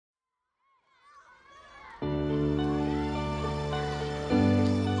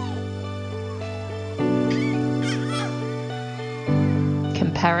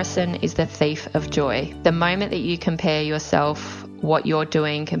comparison is the thief of joy. The moment that you compare yourself, what you're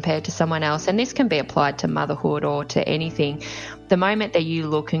doing compared to someone else, and this can be applied to motherhood or to anything, the moment that you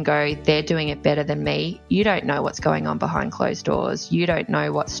look and go, they're doing it better than me, you don't know what's going on behind closed doors. You don't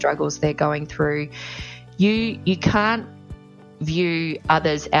know what struggles they're going through. You can't view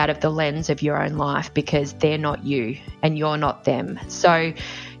others out of the lens of your own life because they're not you and you're not them. So,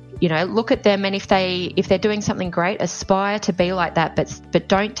 look at them, and if they're doing something great, aspire to be like that, but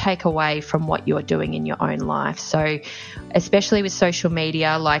don't take away from what you're doing in your own life. So, especially with social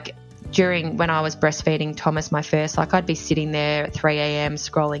media, like when I was breastfeeding Thomas, my first, I'd be sitting there at 3 a.m.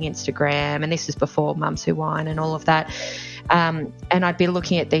 scrolling Instagram, and this is before Mums Who Whine and all of that. And I'd be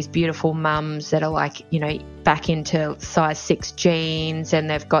looking at these beautiful mums that are back into size 6 jeans, and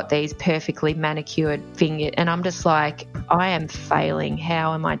they've got these perfectly manicured fingers. And I'm just like, I am failing.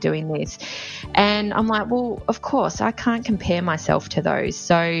 How am I doing this? And I'm like, well, of course, I can't compare myself to those.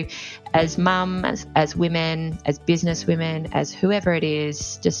 So as mum, as women, as business women, as whoever it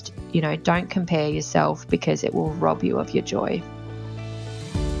is, just, don't compare yourself because it will rob you of your joy.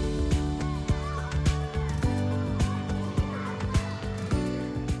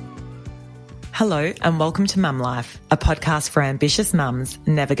 Hello and welcome to Mum Life, a podcast for ambitious mums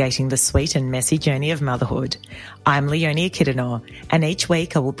navigating the sweet and messy journey of motherhood. I'm Leonie Kiddenor, and each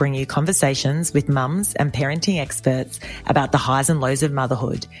week I will bring you conversations with mums and parenting experts about the highs and lows of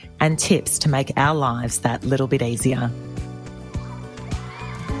motherhood and tips to make our lives that little bit easier.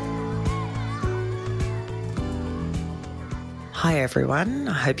 Hi everyone,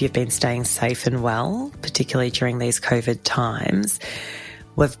 I hope you've been staying safe and well, particularly during these COVID times.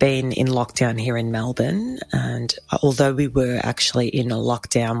 We've been in lockdown here in Melbourne, and although we were actually in a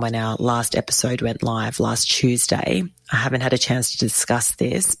lockdown when our last episode went live last Tuesday, I haven't had a chance to discuss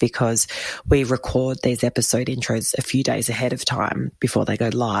this because we record these episode intros a few days ahead of time before they go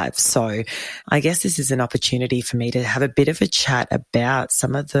live. So I guess this is an opportunity for me to have a bit of a chat about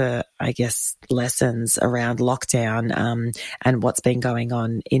some of the, lessons around lockdown and what's been going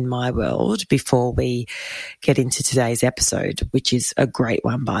on in my world before we get into today's episode, which is a great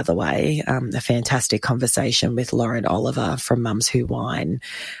one, by the way, a fantastic conversation with Lauren Oliver from Mums Who Whine,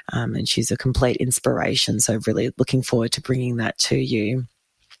 and she's a complete inspiration. So really looking forward to bringing that to you.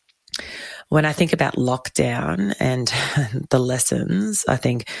 When I think about lockdown and the lessons,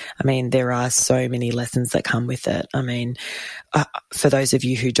 there are so many lessons that come with it. For those of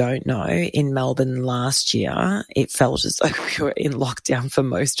you who don't know, in Melbourne last year, it felt as though we were in lockdown for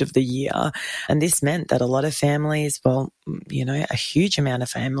most of the year. And this meant that a lot of families, a huge amount of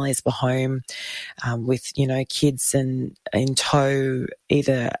families were home with, kids in tow,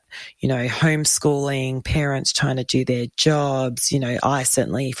 either, homeschooling, parents trying to do their jobs. I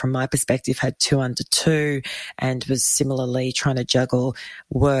certainly, from my perspective, had 2 under 2 and was similarly trying to juggle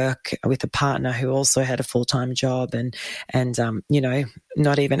work with a partner who also had a full-time job and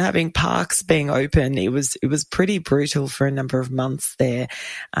not even having parks being open. It was pretty brutal for a number of months there.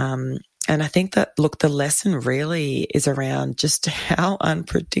 And I think that, the lesson really is around just how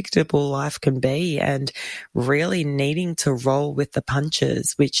unpredictable life can be and really needing to roll with the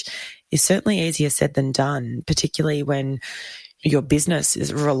punches, which is certainly easier said than done, particularly when your business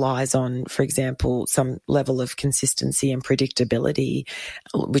relies on, for example, some level of consistency and predictability,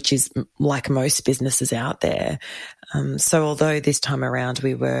 which is like most businesses out there. So although this time around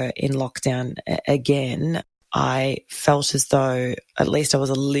we were in lockdown again, I felt as though at least I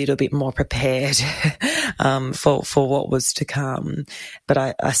was a little bit more prepared for what was to come.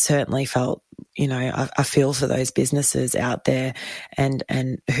 But I certainly felt, I feel for those businesses out there and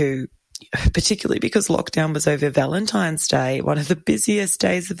who, particularly because lockdown was over Valentine's Day, one of the busiest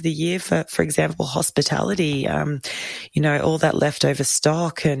days of the year for example, hospitality, all that leftover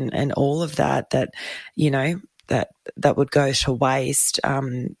stock and all of that would go to waste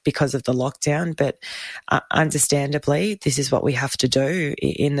because of the lockdown. But understandably, this is what we have to do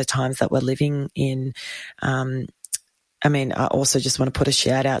in the times that we're living in. I also just want to put a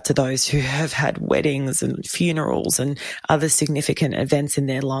shout out to those who have had weddings and funerals and other significant events in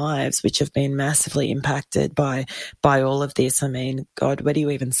their lives, which have been massively impacted by all of this. God, where do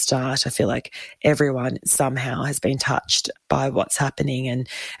you even start? I feel like everyone somehow has been touched by what's happening. And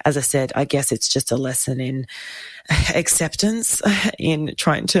as I said, I guess it's just a lesson in acceptance, in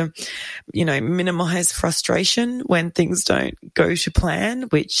trying to, minimize frustration when things don't go to plan,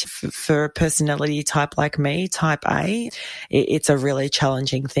 which for a personality type like me, type A, it's a really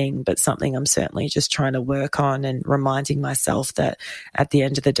challenging thing, but something I'm certainly just trying to work on and reminding myself that at the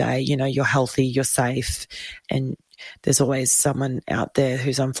end of the day, you're healthy, you're safe, and there's always someone out there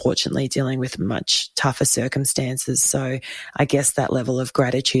who's unfortunately dealing with much tougher circumstances. So I guess that level of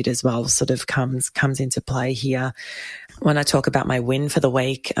gratitude as well sort of comes into play here. When I talk about my win for the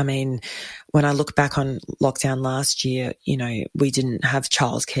week, I mean, when I look back on lockdown last year, you know, we didn't have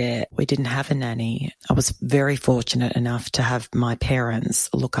childcare. We didn't have a nanny. I was very fortunate enough to have my parents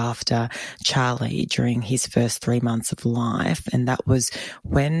look after Charlie during his first 3 months of life. And that was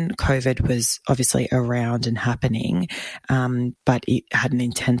when COVID was obviously around and happening, but it hadn't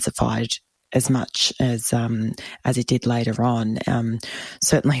intensified as much as it did later on.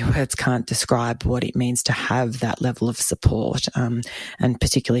 Certainly words can't describe what it means to have that level of support. And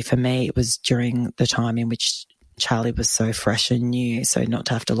particularly for me, it was during the time in which Charlie was so fresh and new. So not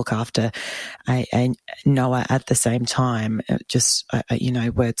to have to look after a Noah at the same time, just, you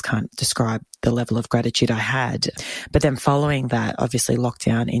know, words can't describe the level of gratitude I had. But then following that, obviously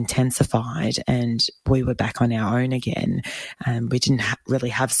lockdown intensified and we were back on our own again. We didn't really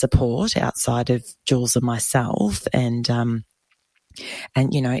have support outside of Jules and myself. And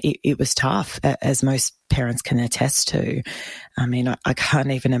you know, it was tough, as most parents can attest to. I mean, I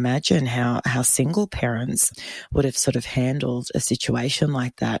can't even imagine how single parents would have sort of handled a situation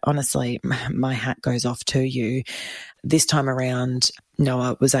like that. Honestly, my hat goes off to you. This time around,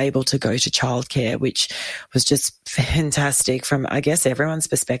 Noah was able to go to childcare, which was just fantastic from, I guess, everyone's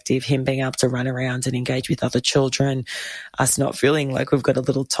perspective, him being able to run around and engage with other children, us not feeling like we've got a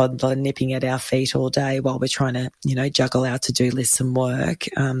little toddler nipping at our feet all day while we're trying to, you know, juggle our to-do lists and work.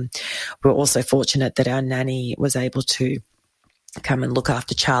 We're also fortunate that our nanny was able to come and look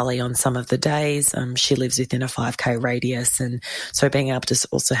after Charlie on some of the days. She lives within a 5K radius. And so being able to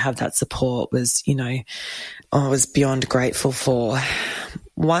also have that support was, you know, I was beyond grateful for.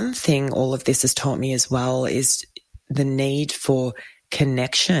 One thing all of this has taught me as well is the need for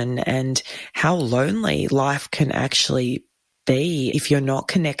connection and how lonely life can actually be if you're not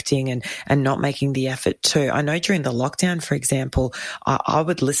connecting and not making the effort to. I know during the lockdown, for example, I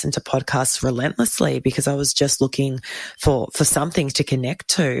would listen to podcasts relentlessly because I was just looking for something to connect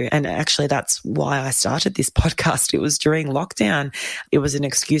to. And actually that's why I started this podcast. It was during lockdown. It was an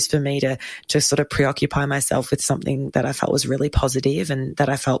excuse for me to sort of preoccupy myself with something that I felt was really positive and that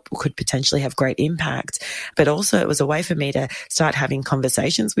I felt could potentially have great impact. But also it was a way for me to start having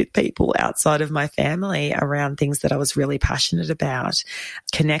conversations with people outside of my family around things that I was really passionate about.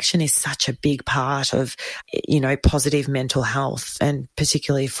 Connection is such a big part of, you know, positive mental health, and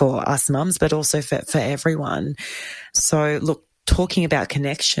particularly for us mums, but also for everyone. So look, talking about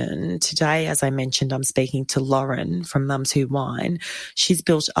connection today, as I mentioned, I'm speaking to Lauren from Mums Who Whine. She's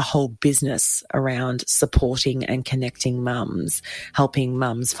built a whole business around supporting and connecting mums, helping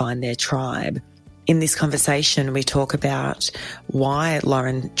mums find their tribe. In this conversation, we talk about why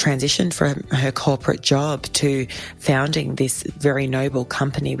Lauren transitioned from her corporate job to founding this very noble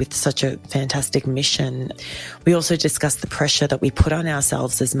company with such a fantastic mission. We also discuss the pressure that we put on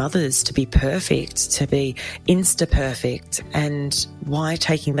ourselves as mothers to be perfect, to be insta-perfect, and why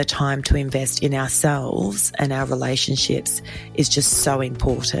taking the time to invest in ourselves and our relationships is just so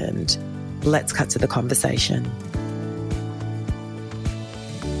important. Let's cut to the conversation.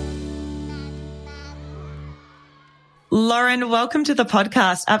 Lauren, welcome to the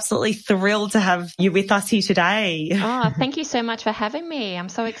podcast. Absolutely thrilled to have you with us here today. Oh, thank you so much for having me. I'm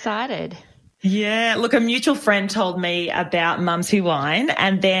so excited. Yeah, look, a mutual friend told me about Mums Who Whine,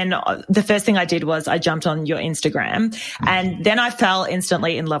 and then the first thing I did was I jumped on your Instagram, and then I fell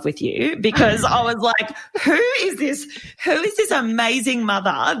instantly in love with you because I was like, who is this amazing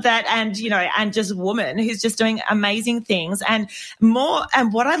mother and just woman who's just doing amazing things and what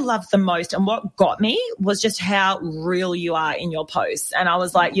I loved the most and what got me was just how real you are in your posts. And I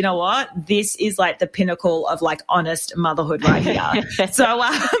was like, you know what? This is like the pinnacle of like honest motherhood right here. So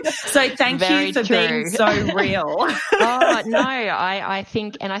thank you for being so real. Oh, no, I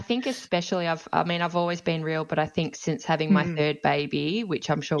think especially I've always been real, but I think since having my third baby, which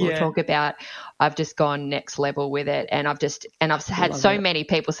I'm sure we'll talk about, I've just gone next level with it. And I've had so many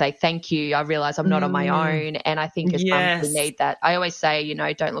people say, thank you. I realize I'm not on my own. And I think as mums, we need that. I always say, you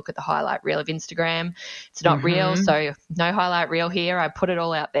know, don't look at the highlight reel of Instagram. It's not real. So no highlight reel here. I put it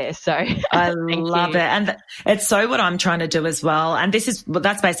all out there. So I love it. And it's so what I'm trying to do as well. And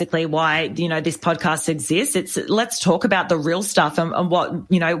that's basically why this podcast exists. Let's talk about the real stuff and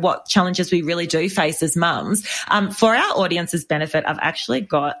what challenges we really do face as mums. For our audience's benefit, I've actually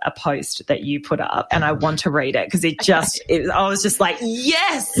got a post that you put up and I want to read it because I was just like,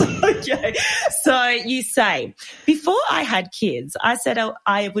 yes. Okay. So you say, before I had kids, I said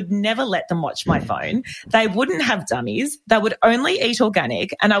I would never let them watch my phone. They wouldn't have dummies. They would only eat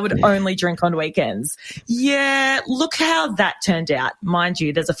organic and I would only drink on weekends. Yeah, look how that turned out. Mind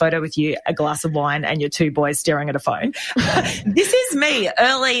you, there's a photo with you, a glass of wine and your two boys staring at a phone. This is me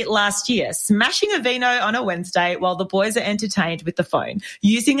early last year, smashing a vino on a Wednesday while the boys are entertained with the phone,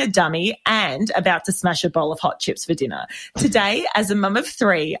 using a dummy and about to smash a bowl of hot chips for dinner. Today, as a mum of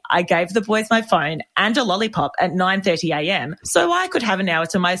 3, I gave the boys my phone and a lollipop at 9:30 a.m. so I could have an hour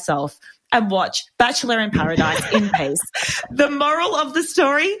to myself and watch Bachelor in Paradise in peace. The moral of the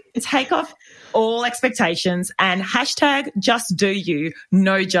story, take off all expectations and hashtag just do you,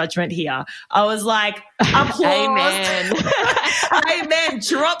 no judgment here. I was like, applause. Amen. Amen.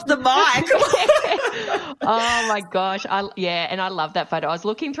 Drop the mic. Oh my gosh. And I love that photo. I was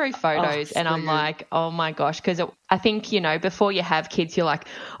looking through photos and I'm like, oh my gosh, because I think, before you have kids, you're like,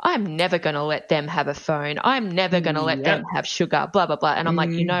 I'm never going to let them have a phone. I'm never going to let them have sugar, blah, blah, blah. And I'm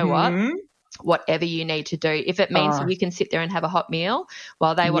like, you know what? Whatever you need to do. If it means you can sit there and have a hot meal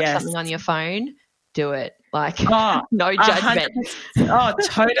while they watch something on your phone, do it. Like, no judgment.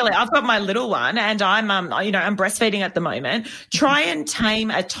 Totally. I've got my little one and I'm breastfeeding at the moment. Try and tame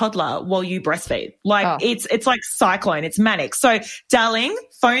a toddler while you breastfeed. Like it's like cyclone. It's manic. So darling,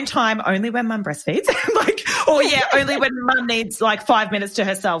 phone time only when mum breastfeeds. Only when mum needs like 5 minutes to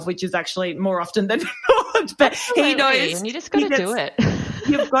herself, which is actually more often than not. But absolutely. He knows. And you just got to do it.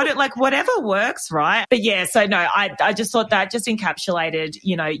 You've got it, like whatever works, right? But yeah, so no, I just thought that just encapsulated,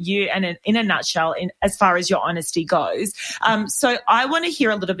 you and in a nutshell, as far as your honesty goes. So I want to hear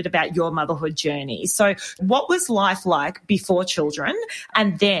a little bit about your motherhood journey. So what was life like before children?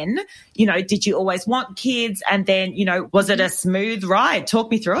 And then, did you always want kids? And then, was it a smooth ride? Talk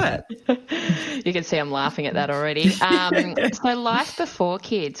me through it. You can see I'm laughing at that already. So life before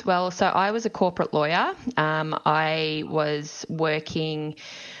kids. Well, so I was a corporate lawyer.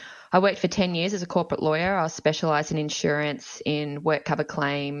 I worked for 10 years as a corporate lawyer. I was specialised in insurance, in work cover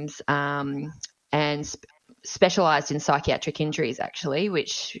claims, and specialised in psychiatric injuries, actually,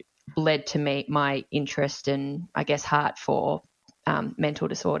 which led to my interest and, I guess, heart for mental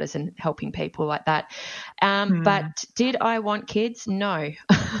disorders and helping people like that. But did I want kids? No,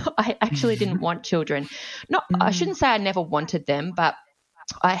 I actually didn't want children. I shouldn't say I never wanted them, but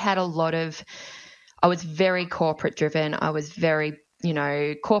I was very corporate driven. I was very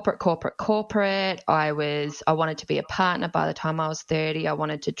corporate. I wanted to be a partner by the time I was 30. I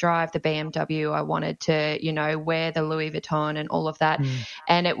wanted to drive the BMW. I wanted to, wear the Louis Vuitton and all of that.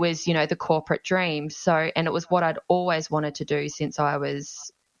 And it was, the corporate dream. And it was what I'd always wanted to do since I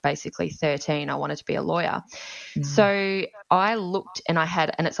was basically 13. I wanted to be a lawyer. So I looked and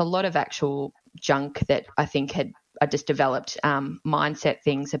and it's a lot of actual junk that I think I just developed mindset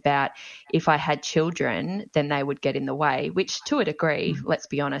things about if I had children, then they would get in the way, which to a degree, let's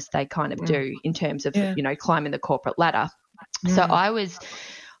be honest, they kind of do in terms of, climbing the corporate ladder. So I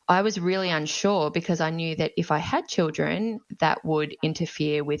was really unsure because I knew that if I had children, that would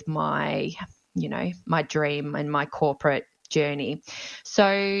interfere with my dream and my corporate journey.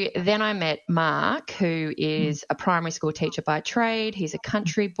 So then I met Mark, who is a primary school teacher by trade. He's a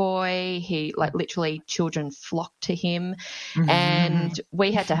country boy. He literally children flocked to him. And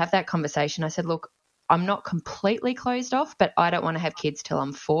we had to have that conversation. I said, look, I'm not completely closed off, but I don't want to have kids till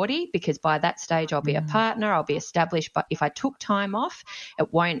I'm 40 because by that stage I'll be a partner, I'll be established. But if I took time off,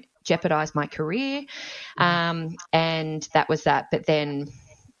 it won't jeopardize my career. And that was that. But then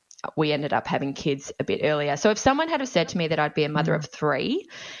we ended up having kids a bit earlier. So if someone had have said to me that I'd be a mother of 3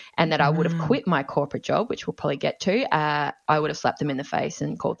 and that I would have quit my corporate job, which we'll probably get to, I would have slapped them in the face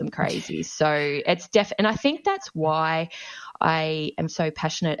and called them crazy. So it's and I think that's why I am so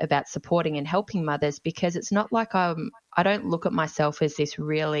passionate about supporting and helping mothers, because it's not like I don't look at myself as this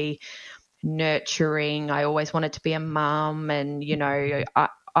really nurturing, I always wanted to be a mum and,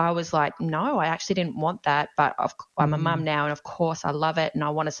 I was like, no, I actually didn't want that, but I'm a mum now and of course I love it and I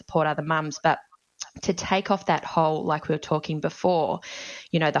want to support other mums. But to take off that whole, like we were talking before,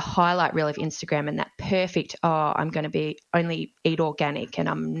 the highlight reel of Instagram and that perfect, I'm going to be only eat organic and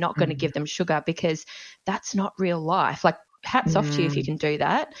I'm not going to give them sugar, because that's not real life. Like, hats off to you if you can do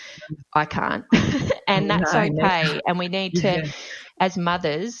that. I can't. And that's okay. And we need to, as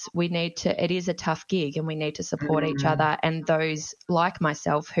mothers, it is a tough gig and we need to support each other and those like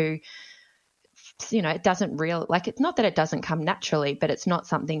myself who you know, it doesn't it's not that it doesn't come naturally, but it's not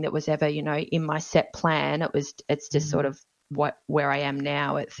something that was ever, you know, in my set plan. It's just sort of where I am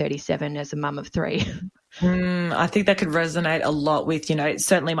now at 37 as a mum of 3. I think that could resonate a lot with, you know,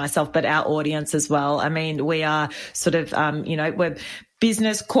 certainly myself, but our audience as well. I mean, we are sort of, you know, we're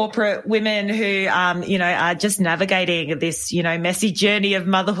business corporate women who, you know, are just navigating this, you know, messy journey of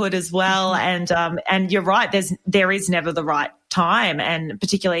motherhood as well. And you're right. There is never the right time. And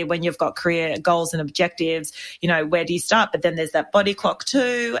particularly when you've got career goals and objectives, you know, where do you start? But then there's that body clock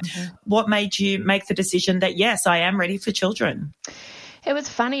too. Mm-hmm. What made you make the decision that, yes, I am ready for children? It was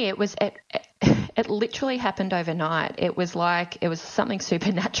funny. It literally happened overnight. It was something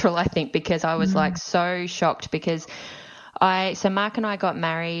supernatural, I think, because I was like so shocked because so Mark and I got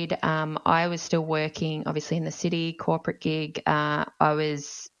married. I was still working, obviously, in the city, corporate gig. I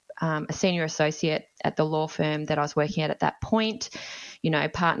was a senior associate at the law firm that I was working at that point. You know,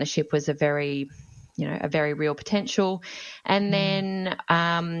 partnership was a very real potential. And then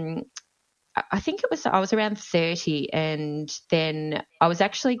I think I was around 30, and then I was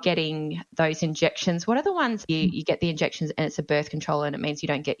actually getting those injections. What are the ones you get the injections and it's a birth control and it means you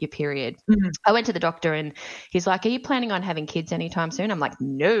don't get your period? Mm-hmm. I went to the doctor and he's like, are you planning on having kids anytime soon? I'm like,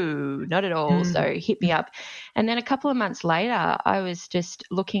 no, not at all. Mm-hmm. So hit me up. And then a couple of months later, I was just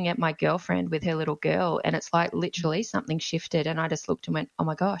looking at my girlfriend with her little girl, and it's like literally something shifted, and I just looked and went, oh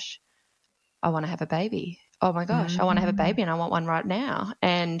my gosh, I want to have a baby. Oh my gosh, I want to have a baby and I want one right now.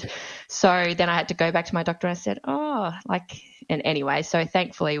 And so then I had to go back to my doctor and I said, and anyway, so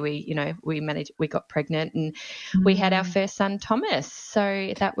thankfully we got pregnant and we had our first son, Thomas.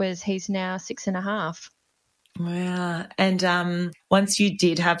 So he's now 6.5. Wow. And once you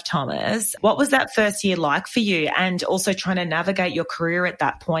did have Thomas, what was that first year like for you, and also trying to navigate your career at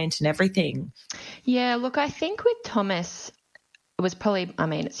that point and everything? Yeah, look, I think with Thomas, it was probably,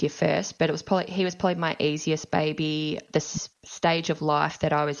 it's your first, but he was probably my easiest baby, the stage of life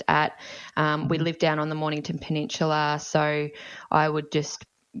that I was at. We lived down on the Mornington Peninsula, so I would just,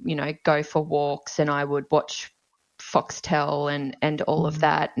 you know, go for walks and I would watch Foxtel and all of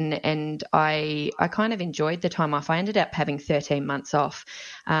that. And I kind of enjoyed the time off. I ended up having 13 months off.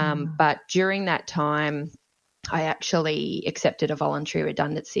 But during that time, I actually accepted a voluntary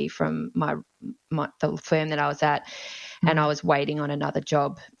redundancy from the firm that I was at. And I was waiting on another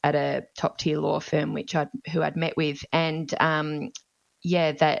job at a top tier law firm, who I'd met with. And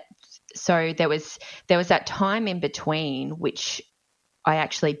so there was that time in between, which I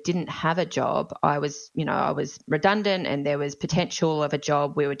actually didn't have a job. I was redundant and there was potential of a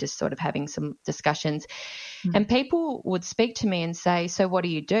job. We were just sort of having some discussions, and people would speak to me and say, so what do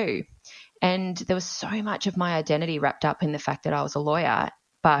you do? And there was so much of my identity wrapped up in the fact that I was a lawyer.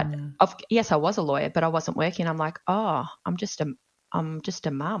 But yes, I was a lawyer, but I wasn't working. I'm like, I'm just a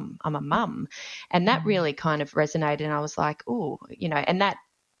mum. I'm a mum. And that really kind of resonated. And I was like, oh, you know, and that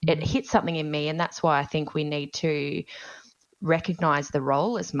it hit something in me. And that's why I think we need to recognize the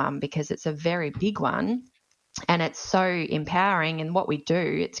role as mum, because it's a very big one. And it's so empowering, and what we do,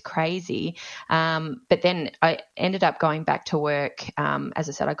 it's crazy. But then I ended up going back to work. As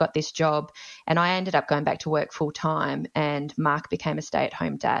I said, I got this job and I ended up going back to work full time, and Mark became a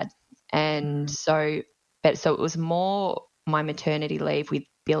stay-at-home dad. And so it was more my maternity leave with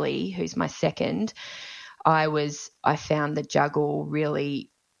Billy, who's my second. I found the juggle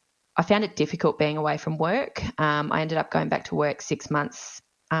really, I found it difficult being away from work. I ended up going back to work 6 months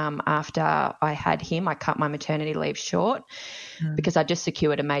after I had him. I cut my maternity leave short because I just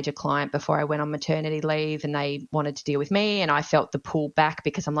secured a major client before I went on maternity leave, and they wanted to deal with me, and I felt the pull back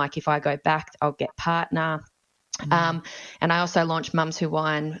because I'm like, if I go back, I'll get partner. And I also launched Mums Who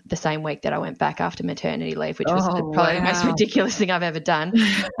Wine the same week that I went back after maternity leave, which was probably the most ridiculous thing I've ever done.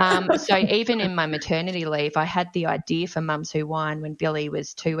 So even in my maternity leave, I had the idea for Mums Who Wine when Billy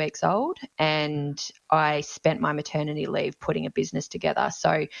was 2 weeks old, and I spent my maternity leave putting a business together.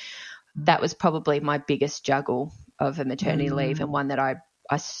 So that was probably my biggest juggle of a maternity leave, and one that I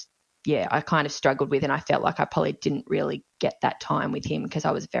kind of struggled with, and I felt like I probably didn't really get that time with him because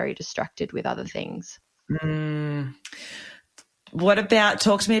I was very distracted with other things.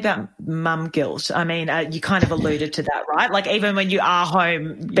 Talk to me about mum guilt. I mean, you kind of alluded to that, right? Like even when you are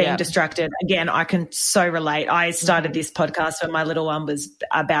home being distracted, again, I can so relate. I started this podcast when my little one was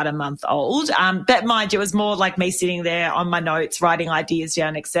about a month old. But mind you, it was more like me sitting there on my notes, writing ideas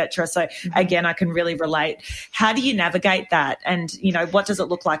down, etc. So again, I can really relate. How do you navigate that? And, you know, what does it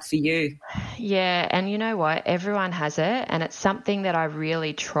look like for you? Yeah. And you know what? Everyone has it. And it's something that I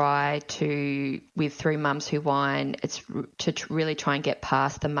really try through Mums Who Wine. It's to really try and get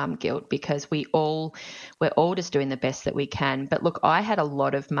past the mum guilt, because we're all just doing the best that we can. But look, I had a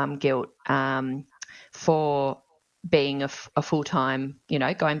lot of mum guilt for being a full-time,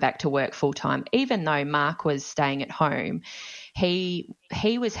 going back to work full-time. Even though Mark was staying at home, he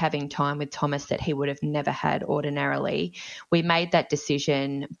was having time with Thomas that he would have never had ordinarily. We made that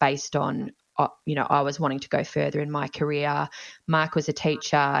decision based on, I was wanting to go further in my career. Mark was a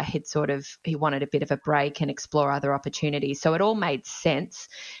teacher. He wanted a bit of a break and explore other opportunities. So it all made sense.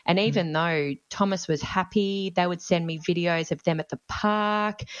 And even though Thomas was happy, they would send me videos of them at the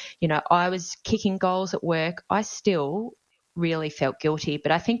park. I was kicking goals at work. I still really felt guilty.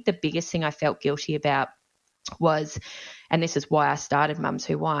 But I think the biggest thing I felt guilty about was, and this is why I started Mums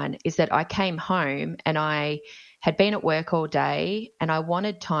Who Wine, is that I came home and I had been at work all day and I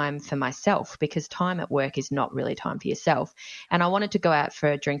wanted time for myself, because time at work is not really time for yourself. And I wanted to go out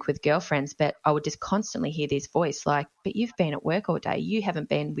for a drink with girlfriends, but I would just constantly hear this voice like, but you've been at work all day. You haven't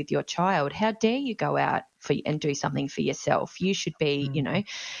been with your child. How dare you go out and do something for yourself? You should be,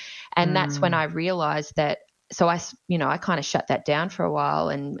 And that's when I realized that. So I kind of shut that down for a while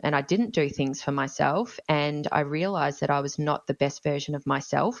and I didn't do things for myself. And I realized that I was not the best version of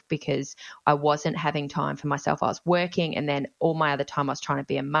myself because I wasn't having time for myself. I was working, and then all my other time I was trying to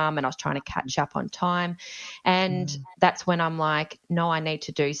be a mum and I was trying to catch up on time. And that's when I'm like, no, I need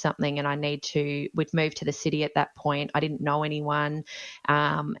to do something, and we'd moved to the city at that point. I didn't know anyone.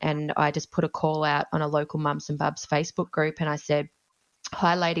 And I just put a call out on a local Mums and Bubs Facebook group, and I said,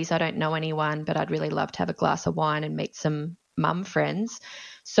 hi, ladies, I don't know anyone, but I'd really love to have a glass of wine and meet some mum friends,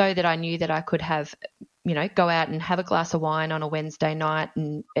 so that I knew that I could have, go out and have a glass of wine on a Wednesday night.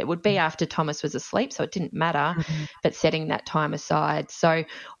 And it would be after Thomas was asleep, so it didn't matter, but setting that time aside. So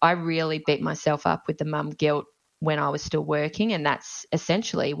I really beat myself up with the mum guilt when I was still working. And that's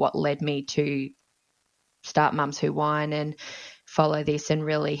essentially what led me to start Mums Who Wine and follow this and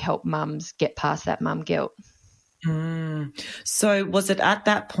really help mums get past that mum guilt. So was it at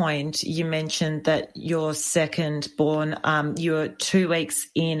that point you mentioned that your second born, you were 2 weeks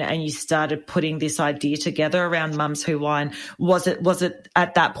in and you started putting this idea together around Mums Who Wine? Was it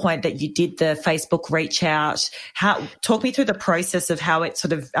at that point that you did the Facebook reach out? Talk me through the process of how it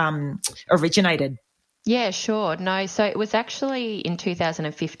sort of originated. Yeah, sure. No, so it was actually in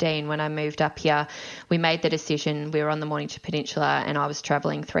 2015 when I moved up here. We made the decision. We were on the Mornington Peninsula and I was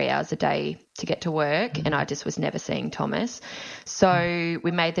travelling 3 hours a day to get to work, and I just was never seeing Thomas. So we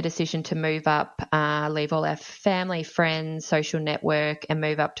made the decision to move up, leave all our family, friends, social network, and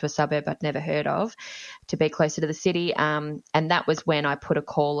move up to a suburb I'd never heard of to be closer to the city. And that was when I put a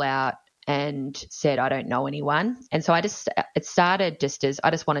call out and said, I don't know anyone. And so it started just as I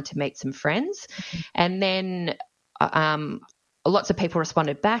just wanted to meet some friends. And then lots of people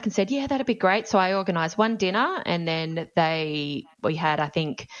responded back and said, yeah, that'd be great. So I organised one dinner, and then we had, I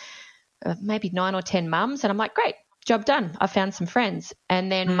think, maybe 9 or 10 mums. And I'm like, great, job done. I found some friends.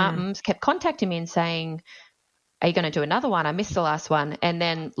 And then mums kept contacting me and saying, are you going to do another one? I missed the last one. And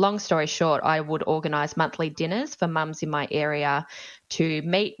then long story short, I would organise monthly dinners for mums in my area to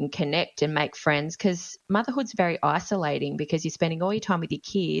meet and connect and make friends, because motherhood's very isolating because you're spending all your time with your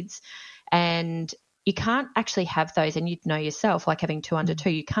kids and you can't actually have those, and you'd know yourself, like having 2 under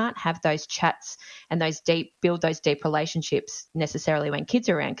 2, you can't have those chats and build those deep relationships necessarily when kids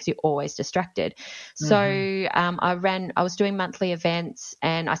are around because you're always distracted. So I was doing monthly events,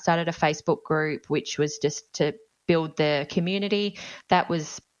 and I started a Facebook group, which was just to build the community. That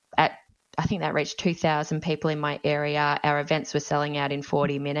was I think that reached 2,000 people in my area. Our events were selling out in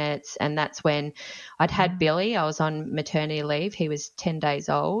 40 minutes. And that's when I'd had Billy. I was on maternity leave. He was 10 days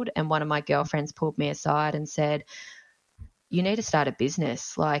old. And one of my girlfriends pulled me aside and said, you need to start a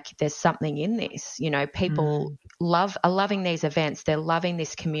business. Like, there's something in this. People are loving these events. They're loving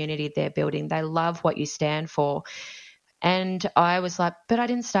this community they're building. They love what you stand for. And I was like, but I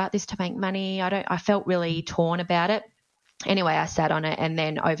didn't start this to make money. I felt really torn about it. Anyway, I sat on it, and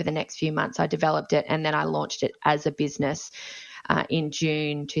then over the next few months I developed it, and then I launched it as a business in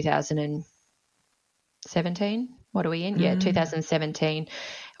June 2017. What are we in? Yeah, 2017,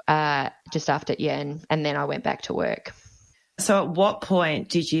 just after, and then I went back to work. So at what point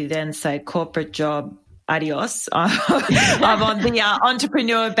did you then say, corporate job, adios, I'm on the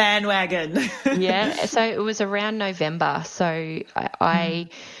entrepreneur bandwagon? Yeah, so it was around November. So I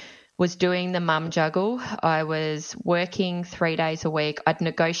was doing the mum juggle. I was working 3 days a week. I'd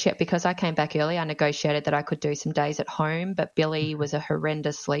negotiate, because I came back early, I negotiated that I could do some days at home, but Billy was a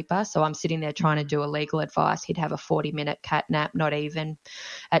horrendous sleeper. So I'm sitting there trying to do a legal advice. He'd have a 40-minute cat nap, not even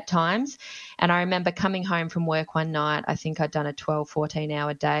at times. And I remember coming home from work one night, I think I'd done a 12,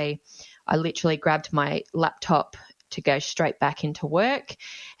 14-hour day. I literally grabbed my laptop to go straight back into work.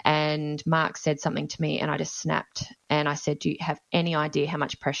 And Mark said something to me and I just snapped. And I said, do you have any idea how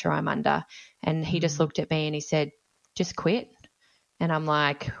much pressure I'm under? And he just looked at me and he said, just quit. And I'm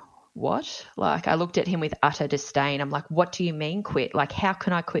like, what? Like, I looked at him with utter disdain. I'm like, what do you mean quit? Like, how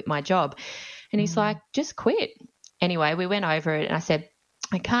can I quit my job? And he's like, just quit. Anyway, we went over it and I said,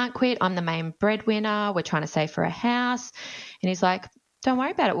 I can't quit. I'm the main breadwinner. We're trying to save for a house. And he's like, don't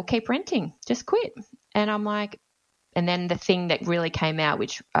worry about it. We'll keep renting. Just quit. And I'm like, and then the thing that really came out,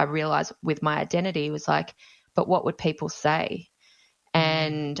 which I realized with my identity, was like, but what would people say?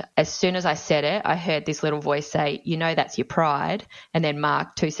 And as soon as I said it, I heard this little voice say, you know, that's your pride. And then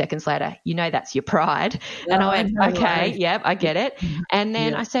Mark, 2 seconds later, you know, that's your pride. And I went, okay, yep, I get it. And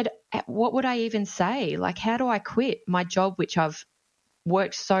then I said, what would I even say? Like, how do I quit my job, which I've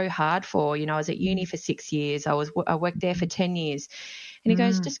worked so hard for? You know, I was at uni for 6 years. I worked there for 10 years. And he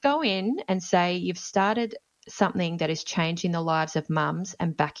goes, just go in and say you've started something that is changing the lives of mums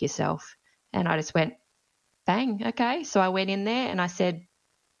and back yourself. And I just went, bang, okay. So I went in there and I said,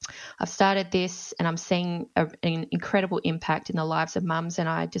 I've started this and I'm seeing an incredible impact in the lives of mums and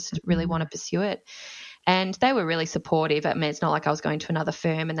I just really want to pursue it. And they were really supportive. I mean, it's not like I was going to another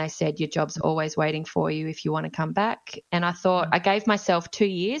firm and they said, your job's always waiting for you if you want to come back. And I thought, I gave myself 2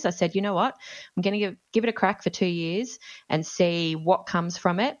 years. I said, you know what, I'm going to give it a crack for 2 years and see what comes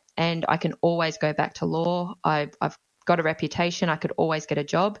from it. And I can always go back to law. I've got a reputation. I could always get a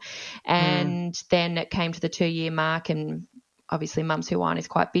job. And then it came to the 2-year mark and obviously Mums Who Whine is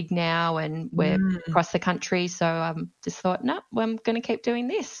quite big now and we're across the country. So I just thought, no, I'm going to keep doing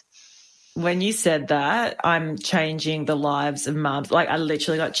this. When you said that, I'm changing the lives of mums, like I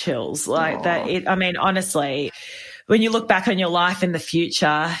literally got chills like that. I mean, honestly, when you look back on your life in the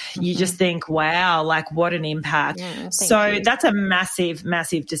future, you just think, wow, like what an impact. So that's a massive,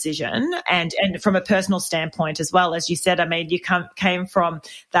 massive decision. And from a personal standpoint as well, as you said, I mean, you came from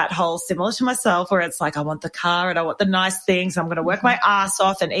that whole similar to myself where it's like, I want the car and I want the nice things. I'm going to work my ass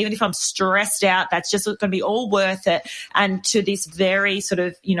off. And even if I'm stressed out, that's just going to be all worth it. And to this very sort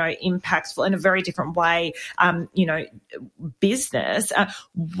of, you know, impactful in a very different way, you know, business.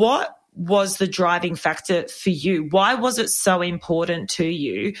 What was the driving factor for you? Why was it so important to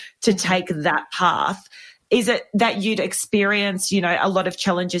you to take that path? Is it that you'd experienced, you know, a lot of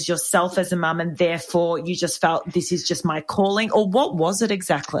challenges yourself as a mum and therefore you just felt this is just my calling, or what was it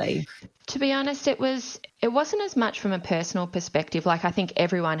exactly? To be honest, it wasn't as much from a personal perspective. Like I think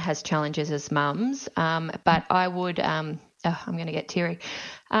everyone has challenges as mums, but I would, I'm going to get teary.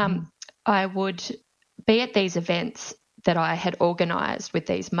 I would be at these events that I had organised with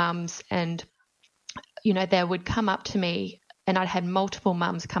these mums and, you know, they would come up to me and I'd had multiple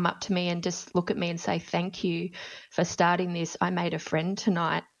mums come up to me and just look at me and say, thank you for starting this. I made a friend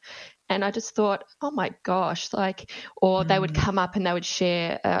tonight. And I just thought, oh my gosh, like, or they would come up and they would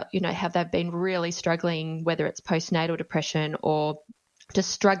share, you know, how they've been really struggling, whether it's postnatal depression or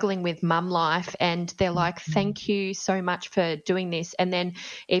just struggling with mum life, and they're like, thank you so much for doing this. And then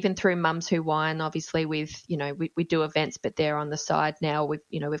even through Mums Who Whine, obviously with, you know, we do events, but they're on the side now.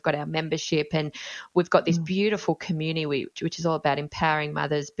 We've got our membership and we've got this beautiful community which is all about empowering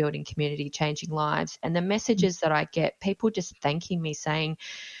mothers, building community, changing lives. And the messages that I get, people just thanking me saying,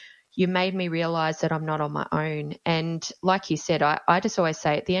 you made me realise that I'm not on my own. And like you said, I just always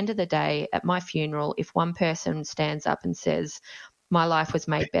say at the end of the day, at my funeral, if one person stands up and says, my life was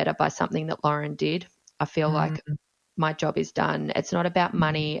made better by something that Lauren did, I feel like my job is done. It's not about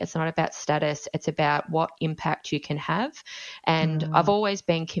money. It's not about status. It's about what impact you can have. And I've always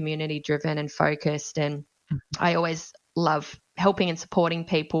been community driven and focused, and I always love helping and supporting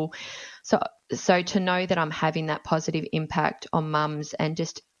people. So to know that I'm having that positive impact on mums and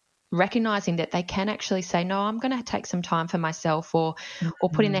just recognizing that they can actually say, no, I'm going to take some time for myself, or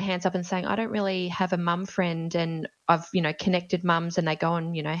putting their hands up and saying, I don't really have a mum friend, and I've, you know, connected mums and they go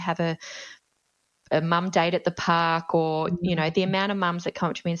and, you know, have a mum date at the park, or, you know, the amount of mums that come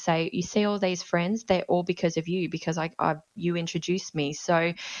up to me and say, you see all these friends, they're all because of you, because you introduced me.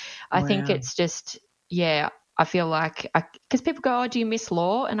 So I think it's just, I feel like, because people go, oh, do you miss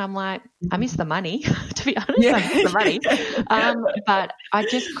law? And I'm like, I miss the money, to be honest. I miss the money. But I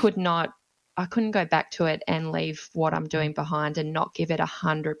just I couldn't go back to it and leave what I'm doing behind and not give it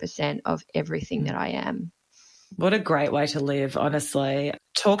 100% of everything that I am. What a great way to live, honestly.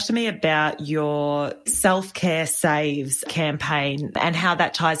 Talk to me about your Self-Care Saves campaign and how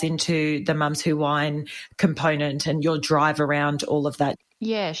that ties into the Mums Who Whine component and your drive around all of that.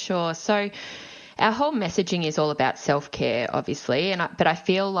 Yeah, sure. So our whole messaging is all about self-care, obviously, but I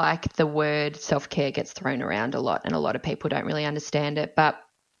feel like the word self-care gets thrown around a lot and a lot of people don't really understand it. But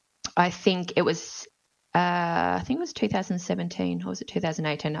I think it was I think it was 2017, or was it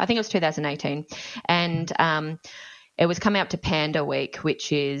 2018? I think it was 2018. And it was coming up to Panda Week,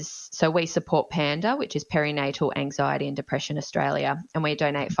 which is, so we support Panda, which is Perinatal Anxiety and Depression Australia, and we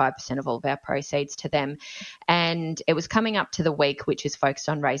donate 5% of all of our proceeds to them. And it was coming up to the week, which is focused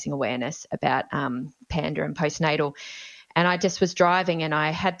on raising awareness about Panda and postnatal. And I just was driving and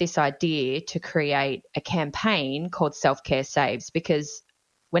I had this idea to create a campaign called Self-Care Saves, because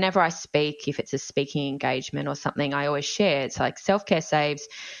whenever I speak, if it's a speaking engagement or something, I always share, it's like self-care saves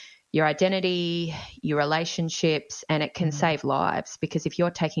your identity, your relationships, and it can save lives, because if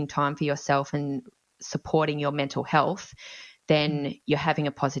you're taking time for yourself and supporting your mental health, then you're having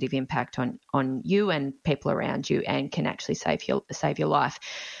a positive impact on you and people around you, and can actually save your life.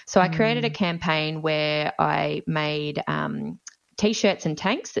 So I created a campaign where I made T-shirts and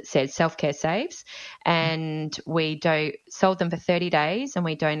tanks that said Self-Care Saves, and we sold them for 30 days, and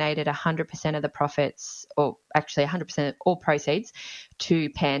we donated 100% of the profits, or actually 100% of all proceeds,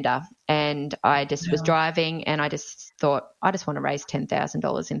 to Panda. And I just was driving and I just thought, I just want to raise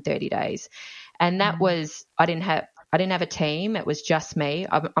 $10,000 in 30 days. And that was, I didn't have a team. It was just me.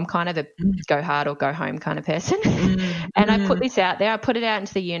 I'm kind of a go hard or go home kind of person. And I put this out there. I put it out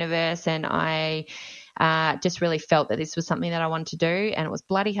into the universe, and I just really felt that this was something that I wanted to do, and it was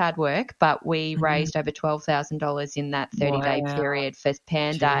bloody hard work, but we raised over $12,000 in that 30-day period for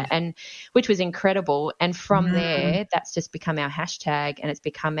Panda, and which was incredible. And from there, that's just become our hashtag, and it's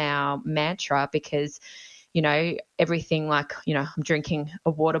become our mantra, because everything, like, I'm drinking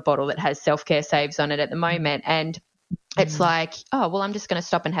a water bottle that has Self-Care Saves on it at the moment, and it's like, oh, well, I'm just going to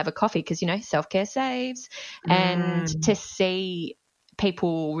stop and have a coffee because, self-care saves. And to see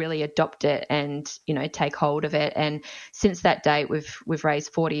people really adopt it and, take hold of it. And since that date, we've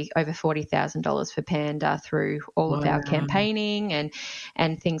raised over $40,000 for Panda through all of our campaigning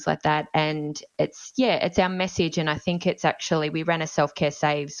and things like that. And it's our message. And I think it's actually, we ran a Self-Care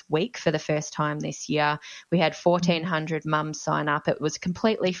Saves week for the first time this year. We had 1,400 mums sign up. It was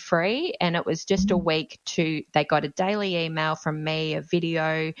completely free, and it was just a week they got a daily email from me, a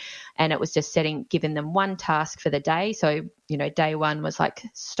video, and it was just giving them one task for the day. So, day one was like,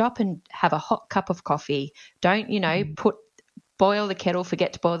 stop and have a hot cup of coffee. Don't, boil the kettle,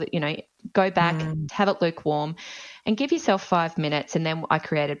 forget to boil it, go back, have it lukewarm, and give yourself 5 minutes. And then I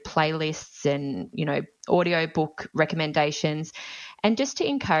created playlists and, audio book recommendations, and just to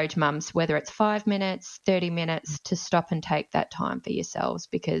encourage mums, whether it's 5 minutes, 30 minutes, to stop and take that time for yourselves,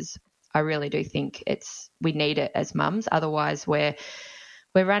 because I really do think we need it as mums. Otherwise we're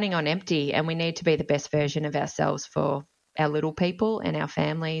running on empty, and we need to be the best version of ourselves for our little people and our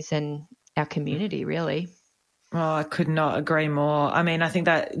families and our community, really. Oh, I could not agree more. I mean, I think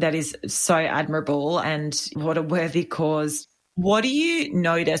that is so admirable, and what a worthy cause. What do you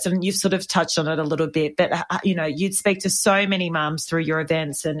notice? And you've sort of touched on it a little bit, but, you'd speak to so many mums through your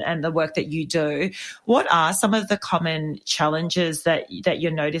events and the work that you do. What are some of the common challenges that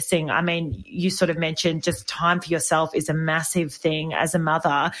you're noticing? I mean, you sort of mentioned just time for yourself is a massive thing as a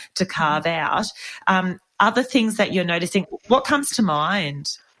mother to carve out. Other things that you're noticing, what comes to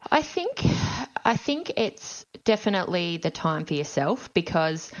mind? I think it's definitely the time for yourself,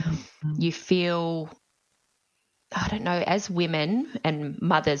 because you feel, I don't know, as women and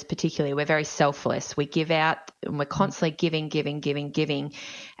mothers particularly, we're very selfless. We give out and we're constantly giving,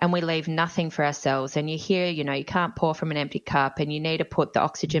 and we leave nothing for ourselves. And you hear, you can't pour from an empty cup, and you need to put the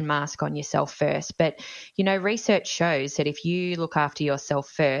oxygen mask on yourself first. But, research shows that if you look after yourself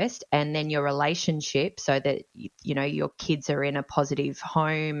first, and then your relationship, so that, your kids are in a positive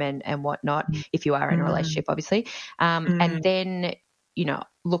home and whatnot, if you are in a relationship, obviously, and then,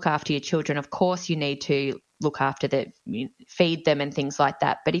 look after your children. Of course, you need to look after feed them and things like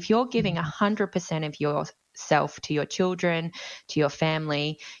that. But if you're giving 100% of yourself to your children, to your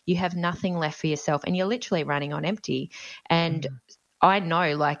family, you have nothing left for yourself, and you're literally running on empty. And I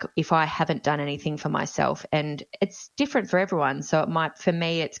know, like, if I haven't done anything for myself, and it's different for everyone. So for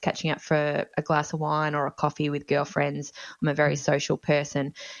me, it's catching up for a glass of wine or a coffee with girlfriends. I'm a very social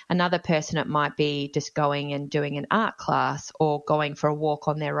person. Another person, it might be just going and doing an art class or going for a walk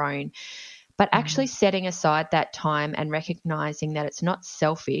on their own. But actually setting aside that time and recognizing that it's not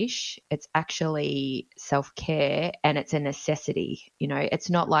selfish, it's actually self-care, and it's a necessity.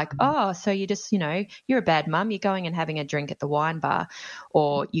 It's not like, oh, so you just, you're a bad mum, you're going and having a drink at the wine bar,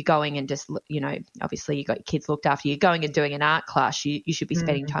 or you're going and just, obviously you got your kids looked after, you're going and doing an art class, you should be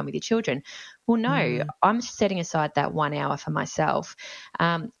spending time with your children. Well, no, I'm setting aside that 1 hour for myself.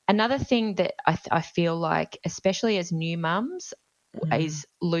 Another thing that I feel like, especially as new mums, is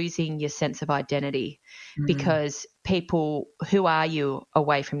losing your sense of identity, because people, who are you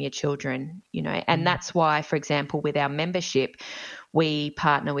away from your children, and that's why, for example, with our membership, we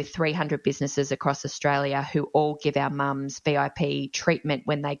partner with 300 businesses across Australia who all give our mums VIP treatment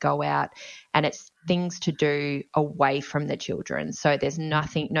when they go out, and it's things to do away from the children. So there's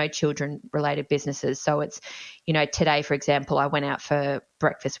no children related businesses. So it's, today, for example, I went out for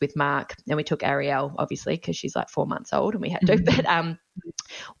breakfast with Mark, and we took Ariel, obviously, because she's like 4 months old and we had to, but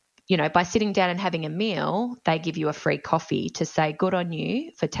by sitting down and having a meal, they give you a free coffee to say good on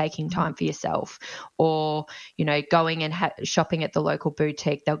you for taking time for yourself. Or, going and shopping at the local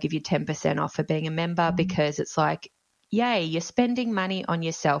boutique, they'll give you 10% off for being a member, because it's like, yay, you're spending money on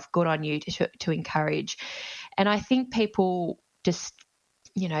yourself. Good on you to encourage. And I think people just,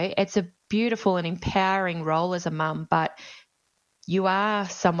 it's a beautiful and empowering role as a mum, but you are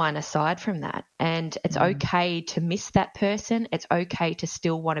someone aside from that, and it's okay to miss that person. It's okay to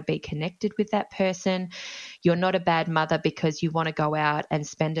still want to be connected with that person. You're not a bad mother because you want to go out and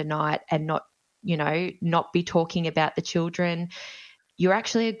spend a night and not be talking about the children. You're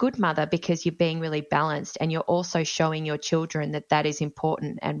actually a good mother because you're being really balanced, and you're also showing your children that is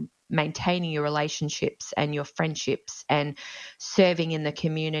important, and maintaining your relationships and your friendships and serving in the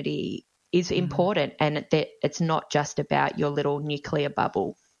community is important, and that it's not just about your little nuclear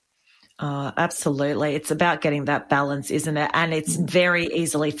bubble. Oh, absolutely. It's about getting that balance, isn't it? And it's very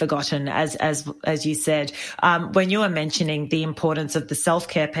easily forgotten, as you said. When you were mentioning the importance of the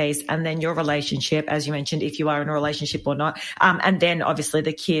self-care piece, and then your relationship, as you mentioned, if you are in a relationship or not, and then obviously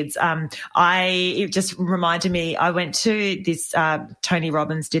the kids. It just reminded me, I went to this, Tony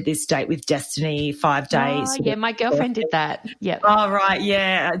Robbins did this Date with Destiny 5 days. Oh, yeah, my girlfriend did that. Yeah. Oh, right.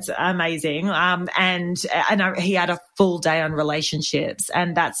 Yeah, it's amazing. And he had a full day on relationships,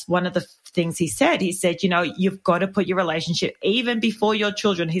 and that's one of the things he said. He said, you've got to put your relationship even before your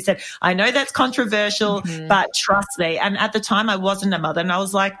children. He said, I know that's controversial, but trust me. And at the time I wasn't a mother, and I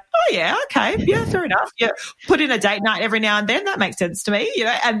was like, oh yeah, okay. Yeah, fair enough. Yeah. Put in a date night every now and then. That makes sense to me,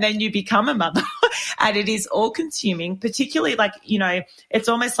 and then you become a mother and it is all consuming, particularly it's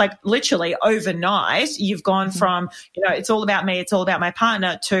almost like literally overnight you've gone from, it's all about me, it's all about my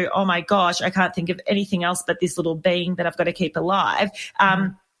partner, to, oh my gosh, I can't think of anything else but this little being that I've got to keep alive.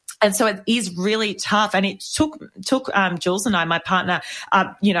 And so it is really tough. And it took Jules and I, my partner,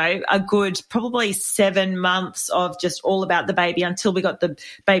 a good probably 7 months of just all about the baby until we got the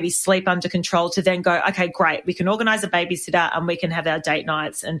baby's sleep under control, to then go, okay, great, we can organise a babysitter and we can have our date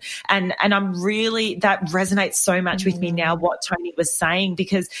nights. And I'm really, that resonates so much with me now, what Tony was saying,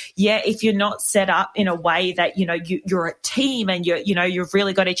 because if you're not set up in a way that, you're a team and you've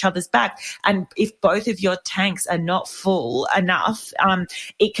really got each other's back, and if both of your tanks are not full enough,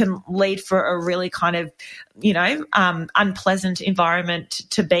 it can lead for a really kind of, unpleasant environment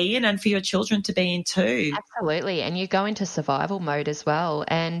to be in, and for your children to be in too. Absolutely. And you go into survival mode as well.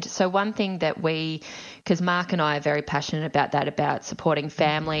 And so one thing that because Mark and I are very passionate about that, about supporting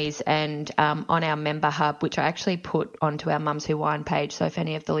families, and on our member hub, which I actually put onto our Mums Who Wine page, so if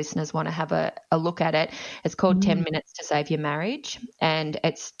any of the listeners want to have a look at it, it's called 10 Minutes to Save Your Marriage. And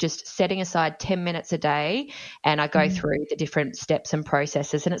it's just setting aside 10 minutes a day, and I go through the different steps and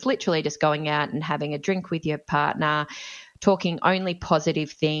processes, and it's literally just going out and having a drink with your partner, talking only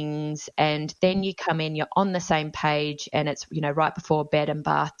positive things, and then you come in, you're on the same page, and it's, right before bed and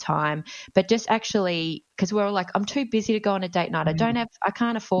bath time. But just actually, because we're all like, I'm too busy to go on a date night. I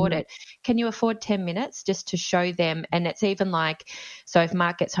can't afford it. Can you afford 10 minutes just to show them? And it's even like, so if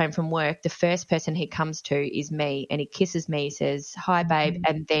Mark gets home from work, the first person he comes to is me, and he kisses me, says, hi, babe.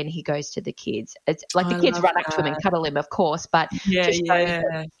 And then he goes to the kids. It's like the kids run up to him and cuddle him, of course, but just show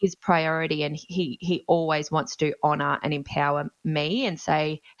his priority. And he always wants to honour and empower me and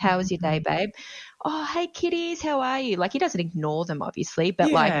say, how was your day, babe? Oh, hey kitties, how are you? Like, he doesn't ignore them, obviously, but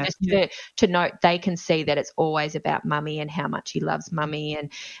to note, they can see that it's always about mummy and how much he loves mummy.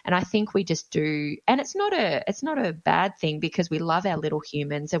 And I think we just do, and it's not a bad thing, because we love our little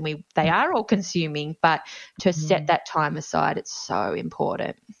humans, and they are all consuming, but to set that time aside, it's so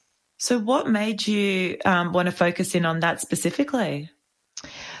important. So what made you want to focus in on that specifically?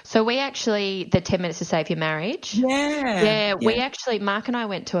 So we actually, the 10 Minutes to Save Your Marriage. Yeah. We actually, Mark and I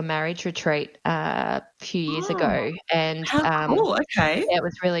went to a marriage retreat a few years ago. And how cool. Okay. It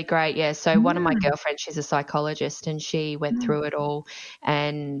was really great. Yeah. So one of my girlfriends, she's a psychologist, and she went through it all.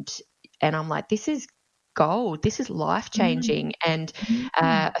 And I'm like, this is gold. This is life-changing. And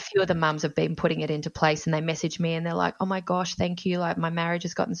a few of the mums have been putting it into place, and they message me and they're like, oh my gosh, thank you. Like, my marriage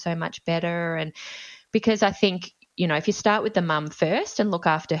has gotten so much better. And because I think, if you start with the mum first and look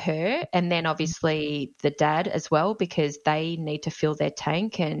after her, and then obviously the dad as well, because they need to fill their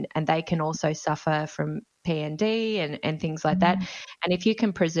tank, and they can also suffer from PND and things like that. And if you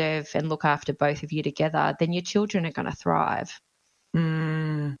can preserve and look after both of you together, then your children are going to thrive.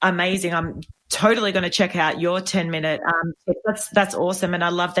 Amazing. I'm totally going to check out your 10-minute tip. That's awesome. And I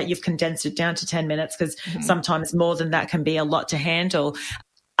love that you've condensed it down to 10 minutes because sometimes more than that can be a lot to handle.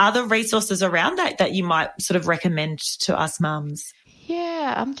 Are there resources around that you might sort of recommend to us mums?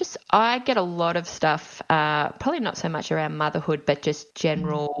 Yeah, I get a lot of stuff, probably not so much around motherhood, but just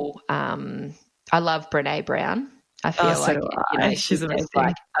general. I love Brené Brown. I feel she's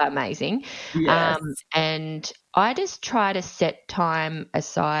amazing. Amazing. Yes. And I just try to set time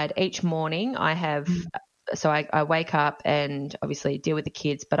aside each morning. I have, so I wake up and obviously deal with the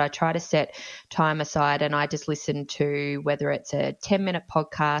kids, but I try to set time aside and I just listen to whether it's a 10-minute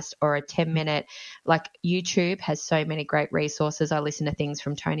podcast or a 10-minute, like YouTube has so many great resources. I listen to things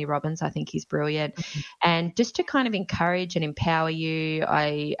from Tony Robbins. I think he's brilliant. And just to kind of encourage and empower you,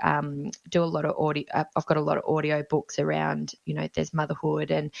 I do a lot of audio. I've got a lot of audio books around, there's motherhood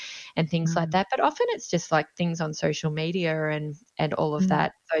and things like that. But often it's just like things on social media and all of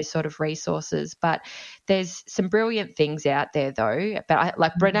that, those sort of resources. But there's some brilliant things out there though. But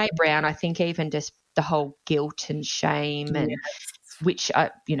like Brené Brown, I think even just the whole guilt and shame and which,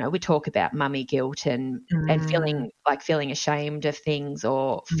 we talk about mummy guilt and feeling ashamed of things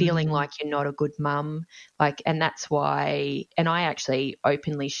or feeling like you're not a good mum. And that's why, and I actually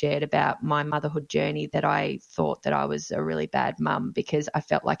openly shared about my motherhood journey that I thought that I was a really bad mum because I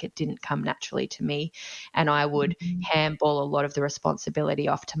felt like it didn't come naturally to me. And I would handball a lot of the responsibility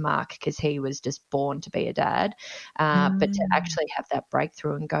off to Mark because he was just born to be a dad. But to actually have that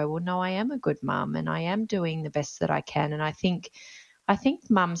breakthrough and go, well, no, I am a good mum and I am doing the best that I can. And I think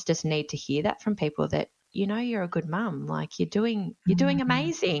mums just need to hear that from people that, you're a good mum. Like you're doing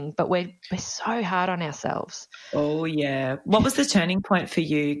amazing, but we're so hard on ourselves. Oh yeah. What was the turning point for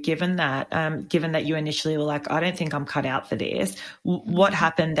you given that you initially were like, I don't think I'm cut out for this? What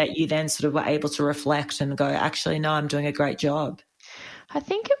happened that you then sort of were able to reflect and go, actually, no, I'm doing a great job? I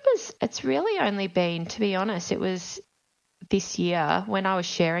think it's really only been, to be honest, it was this year when I was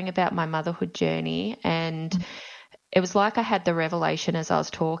sharing about my motherhood journey and it was like I had the revelation as I was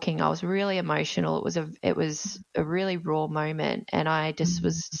talking. I was really emotional. It was a really raw moment. And I just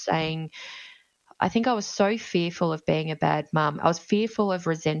was saying, I think I was so fearful of being a bad mum. I was fearful of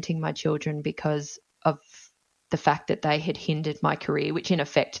resenting my children because of the fact that they had hindered my career, which in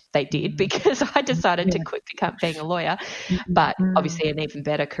effect they did because I decided to quit being a lawyer, but obviously an even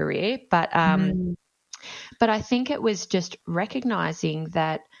better career. But I think it was just recognizing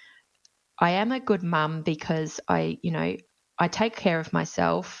that I am a good mum because I take care of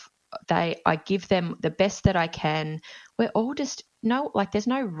myself. I give them the best that I can. We're all just there's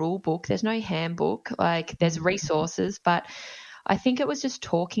no rule book, there's no handbook, there's resources, but I think it was just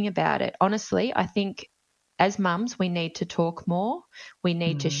talking about it. Honestly, I think as mums, we need to talk more. We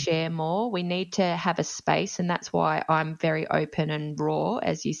need to share more. We need to have a space. And that's why I'm very open and raw,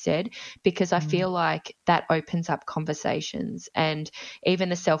 as you said, because I feel like that opens up conversations. And even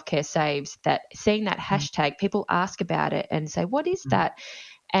the Self-Care Saves, that seeing that hashtag, people ask about it and say, what is that?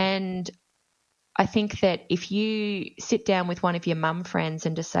 And I think that if you sit down with one of your mum friends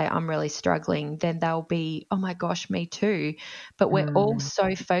and just say, I'm really struggling, then they'll be, oh my gosh, me too. But we're all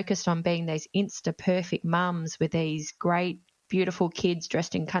so focused on being these Insta perfect mums with these great, beautiful kids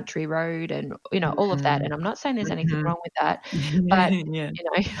dressed in country road and, all of that. And I'm not saying there's anything wrong with that, but,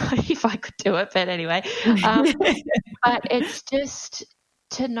 if I could do it, but anyway, but it's just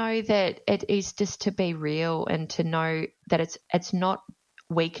to know that it is just to be real and to know that it's not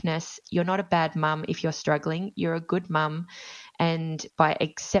weakness. You're not a bad mum if you're struggling. You're a good mum, and by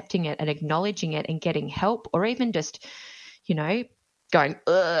accepting it and acknowledging it and getting help, or even just going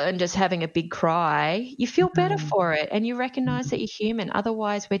and just having a big cry, you feel better for it and you recognize that you're human.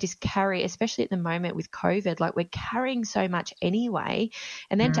 Otherwise we're just especially at the moment with COVID, we're carrying so much anyway,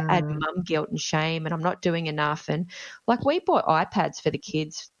 and then to add mum guilt and shame and I'm not doing enough. And we bought iPads for the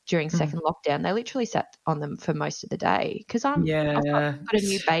kids during second lockdown. They literally sat on them for most of the day because I've got a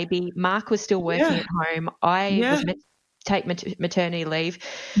new baby. Mark was still working at home. I was meant to take maternity leave,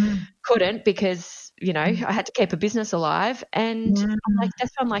 couldn't because, I had to keep a business alive. And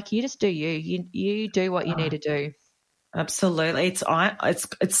I'm like, you just do you do what you need to do. Absolutely.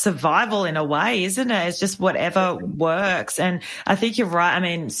 It's survival in a way, isn't it? It's just whatever works. And I think you're right. I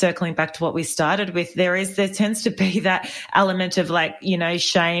mean, circling back to what we started with, there tends to be that element of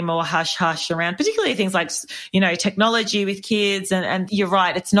shame or hush around, particularly things like, technology with kids. And you're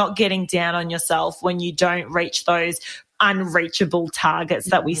right. It's not getting down on yourself when you don't reach those unreachable targets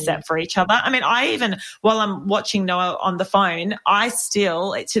that we set for each other. I mean, while I'm watching Noah on the phone, I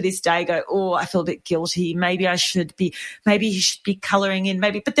still to this day go, oh, I feel a bit guilty. Maybe he should be colouring in,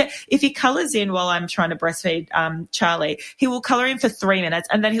 but if he colours in while I'm trying to breastfeed Charlie, he will colour in for 3 minutes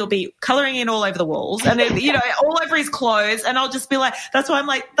and then he'll be colouring in all over the walls and then, all over his clothes. And I'll just be like, that's why I'm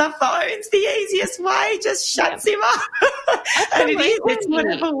like, the phone's the easiest way, just shuts him up. And it's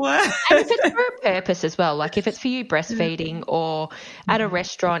whatever works. And if it's for a purpose as well, like if it's for you breastfeeding or at a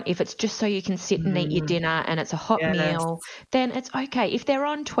restaurant, if it's just so you can sit and eat your dinner and it's a hot meal, then it's okay. If they're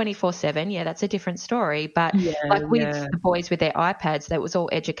on 24/7, that's a different story. But like with the boys with their iPads, that was all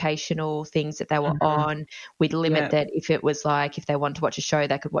educational things that they were on. We'd limit that if it was like, if they wanted to watch a show,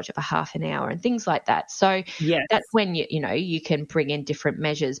 they could watch it for half an hour and things like that. So that's when you can bring in different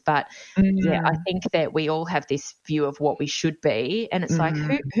measures. But I think that we all have this view of what we should be. And it's like,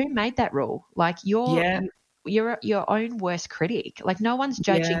 who made that rule? Like you're your own worst critic. Like no one's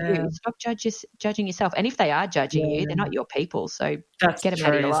judging you. Stop judging yourself. And if they are judging you, they're not your people. So that's get them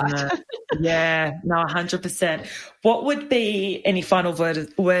out of your life. 100%. What would be any final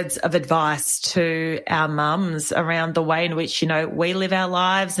words of advice to our mums around the way in which, we live our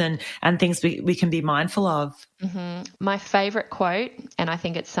lives and things we can be mindful of? My favourite quote, and I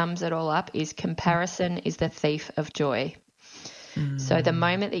think it sums it all up, is comparison is the thief of joy. So the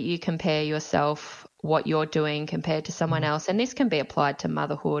moment that you compare yourself, what you're doing compared to someone else, and this can be applied to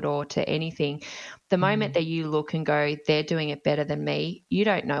motherhood or to anything, the moment that you look and go, they're doing it better than me, you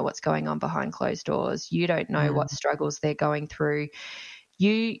don't know what's going on behind closed doors. You don't know what struggles they're going through.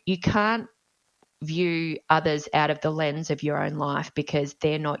 You can't view others out of the lens of your own life because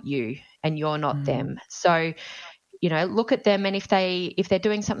they're not you and you're not them. So look at them, and if they're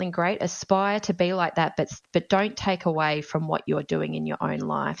doing something great, aspire to be like that, but don't take away from what you're doing in your own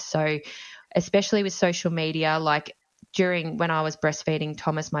life. So especially with social media, like when I was breastfeeding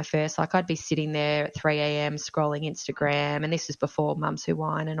Thomas, my first, like I'd be sitting there at 3 a.m. scrolling Instagram, and this is before Mums Who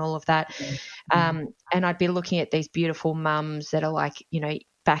Whine and all of that. And I'd be looking at these beautiful mums that are like,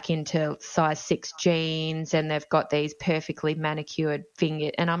 back into size 6 jeans, and they've got these perfectly manicured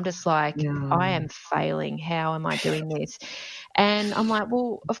fingers, and I'm just like, I am failing. How am I doing this? And I'm like,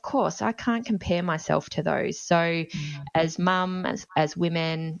 well, of course, I can't compare myself to those. So as mum, as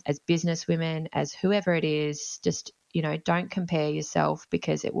women, as business women, as whoever it is, just, don't compare yourself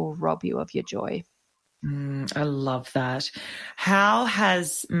because it will rob you of your joy. I love that. How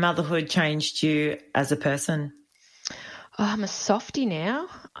has motherhood changed you as a person? Oh, I'm a softie now.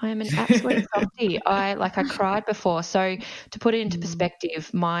 I am an absolute softie. I cried before. So to put it into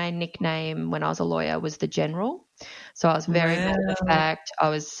perspective, my nickname when I was a lawyer was the General. So I was very matter of fact. I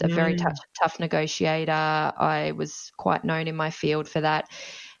was a very tough negotiator. I was quite known in my field for that.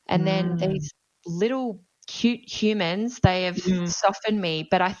 And then these little cute humans, they have softened me.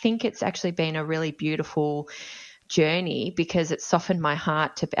 But I think it's actually been a really beautiful journey because it softened my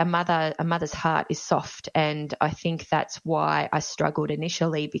heart. To a mother's heart is soft, and I think that's why I struggled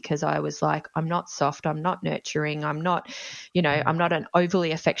initially, because I was like, I'm not soft, I'm not nurturing, I'm not an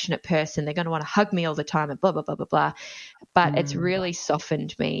overly affectionate person. They're going to want to hug me all the time and blah blah blah blah blah. But it's really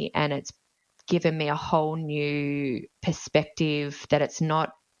softened me, and it's given me a whole new perspective that it's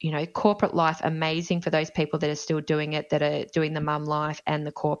not, corporate life, amazing for those people that are still doing it, that are doing the mum life and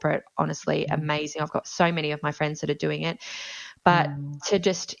the corporate, honestly, amazing. I've got so many of my friends that are doing it, but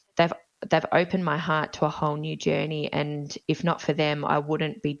they've opened my heart to a whole new journey. And if not for them, I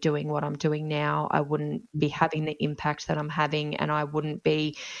wouldn't be doing what I'm doing now. I wouldn't be having the impact that I'm having, and I wouldn't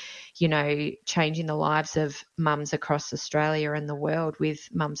be, changing the lives of mums across Australia and the world with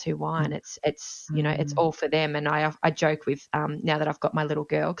Mums Who Whine. It's it's all for them. And I joke with now that I've got my little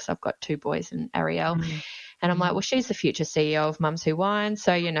girl, because I've got 2 boys and Ariel, and I'm like, well, she's the future CEO of Mums Who Whine.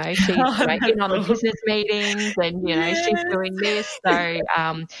 So, she's in on the business meetings, and, she's doing this. So,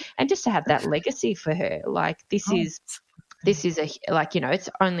 and just to have that legacy for her, like this is it's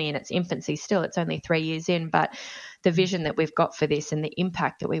only in its infancy still. It's only 3 years in, but the vision that we've got for this and the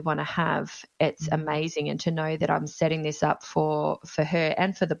impact that we want to have, it's amazing. And to know that I'm setting this up for her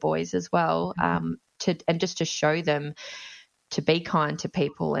and for the boys as well, just to show them to be kind to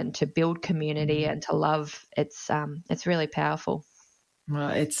people and to build community and to love, it's really powerful. Well,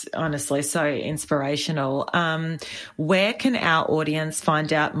 it's honestly so inspirational. Where can our audience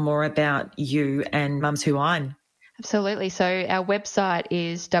find out more about you and Mums Who Whine? Absolutely. So our website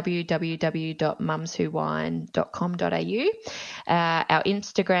is www.mumswhowhine.com.au. Our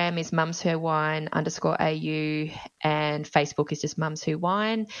Instagram is mumswhowhine_au, and Facebook is just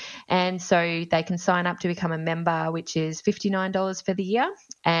mumswhowhine. And so they can sign up to become a member, which is $59 for the year.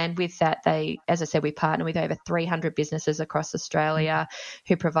 And with that, as I said, we partner with over 300 businesses across Australia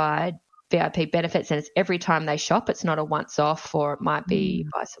who provide VIP benefits, and it's every time they shop. It's not a once off, or it might be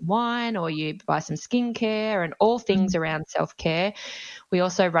buy some wine or you buy some skincare and all things around self-care. We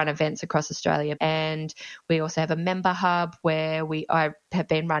also run events across Australia, and we also have a member hub where I have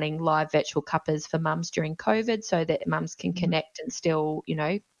been running live virtual cuppers for mums during COVID so that mums can connect and still,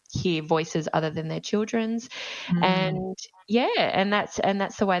 hear voices other than their children's. And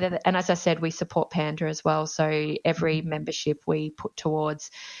that's the way that, and as I said, we support Panda as well. So every membership we put towards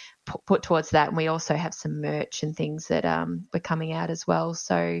that, and we also have some merch and things that we're coming out as well,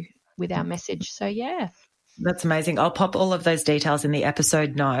 so with our message. So that's amazing. I'll pop all of those details in the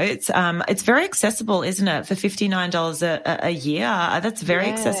episode notes. It's very accessible, isn't it, for $59 a year? That's very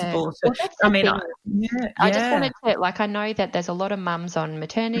accessible. Well, that's I just wanted to, I know that there's a lot of mums on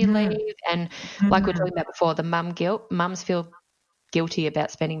maternity leave, and like we were talking about before, the mum guilt. Mums feel guilty about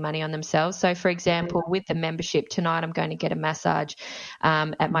spending money on themselves. So, for example, with the membership tonight, I'm going to get a massage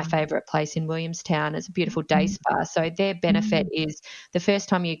at my favourite place in Williamstown. It's a beautiful day spa. So their benefit is the first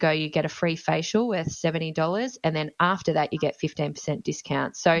time you go, you get a free facial worth $70, and then after that, you get 15%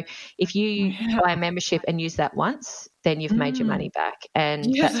 discount. So if you buy a membership and use that once, then you've made your money back. And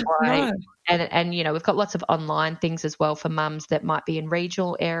that's why. And we've got lots of online things as well for mums that might be in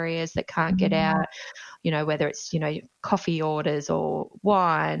regional areas that can't get out, whether it's, coffee orders or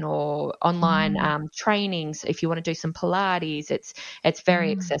wine or online trainings. If you want to do some Pilates, it's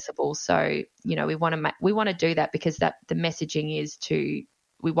very accessible. So, we want to do that because the messaging is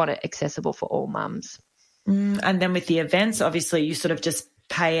we want it accessible for all mums. And then with the events, obviously you sort of just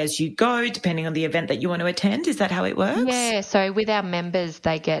pay as you go depending on the event that you want to attend. Is that how it works? Yeah. So with our members,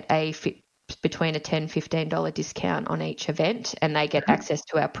 they get between a $10, $15 discount on each event, and they get access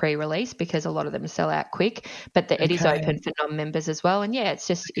to our pre-release because a lot of them sell out quick, but it is open for non-members as well. And it's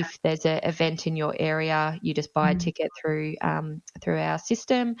just if there's an event in your area, you just buy a ticket through our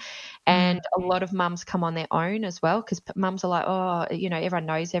system. And a lot of mums come on their own as well, because mums are like, everyone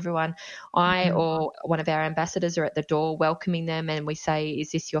knows everyone. I or one of our ambassadors are at the door welcoming them, and we say,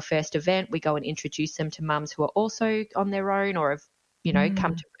 is this your first event? We go and introduce them to mums who are also on their own or have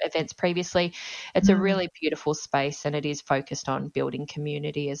come to events previously. It's a really beautiful space, and it is focused on building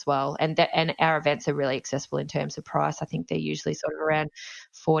community as well. And our events are really accessible in terms of price. I think they're usually sort of around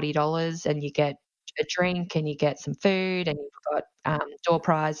 $40, and you get a drink and you get some food, and you've got door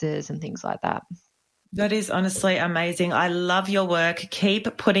prizes and things like that. That is honestly amazing. I love your work.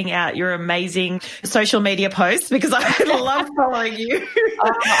 Keep putting out your amazing social media posts because I love following you.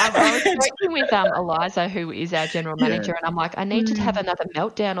 I was working with Eliza, who is our general manager, and I'm like, I need to have another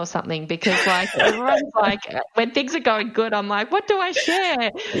meltdown or something because everyone's like, when things are going good, I'm like, what do I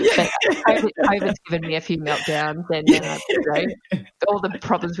share? But COVID's given me a few meltdowns, and all the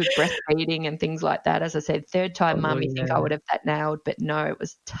problems with breastfeeding and things like that. As I said, third time mum, you think I would have that nailed, but no, it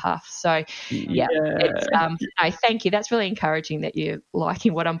was tough. So it's, thank you. That's really encouraging that you're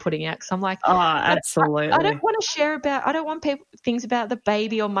liking what I'm putting out, because I'm like, absolutely. I don't want to share I don't want things about the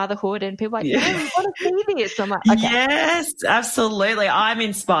baby or motherhood, and people are like, no, we want to see this. I'm like, okay. Yes, absolutely. I'm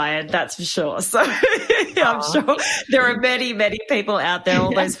inspired, that's for sure. So I'm sure there are many, many people out there,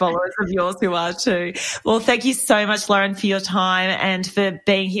 all those followers of yours who are too. Well, thank you so much, Lauren, for your time and for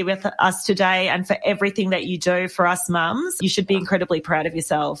being here with us today and for everything that you do for us mums. You should be incredibly proud of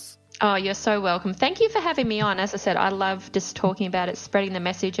yourself. Oh, you're so welcome. Thank you for having me on. As I said, I love just talking about it, spreading the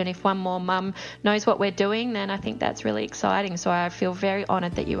message, and if one more mum knows what we're doing, then I think that's really exciting. So I feel very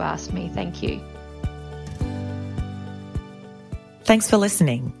honoured that you asked me. Thank you. Thanks for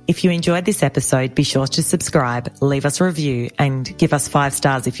listening. If you enjoyed this episode, be sure to subscribe, leave us a review, and give us 5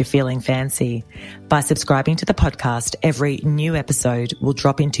 stars if you're feeling fancy. By subscribing to the podcast, every new episode will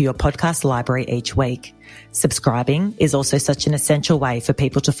drop into your podcast library each week. Subscribing is also such an essential way for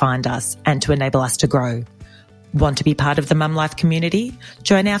people to find us and to enable us to grow. Want to be part of the Mum Life community?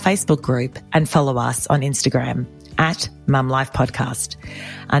 Join our Facebook group and follow us on Instagram @Mum Life Podcast.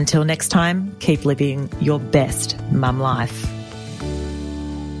 Until next time, keep living your best mum life.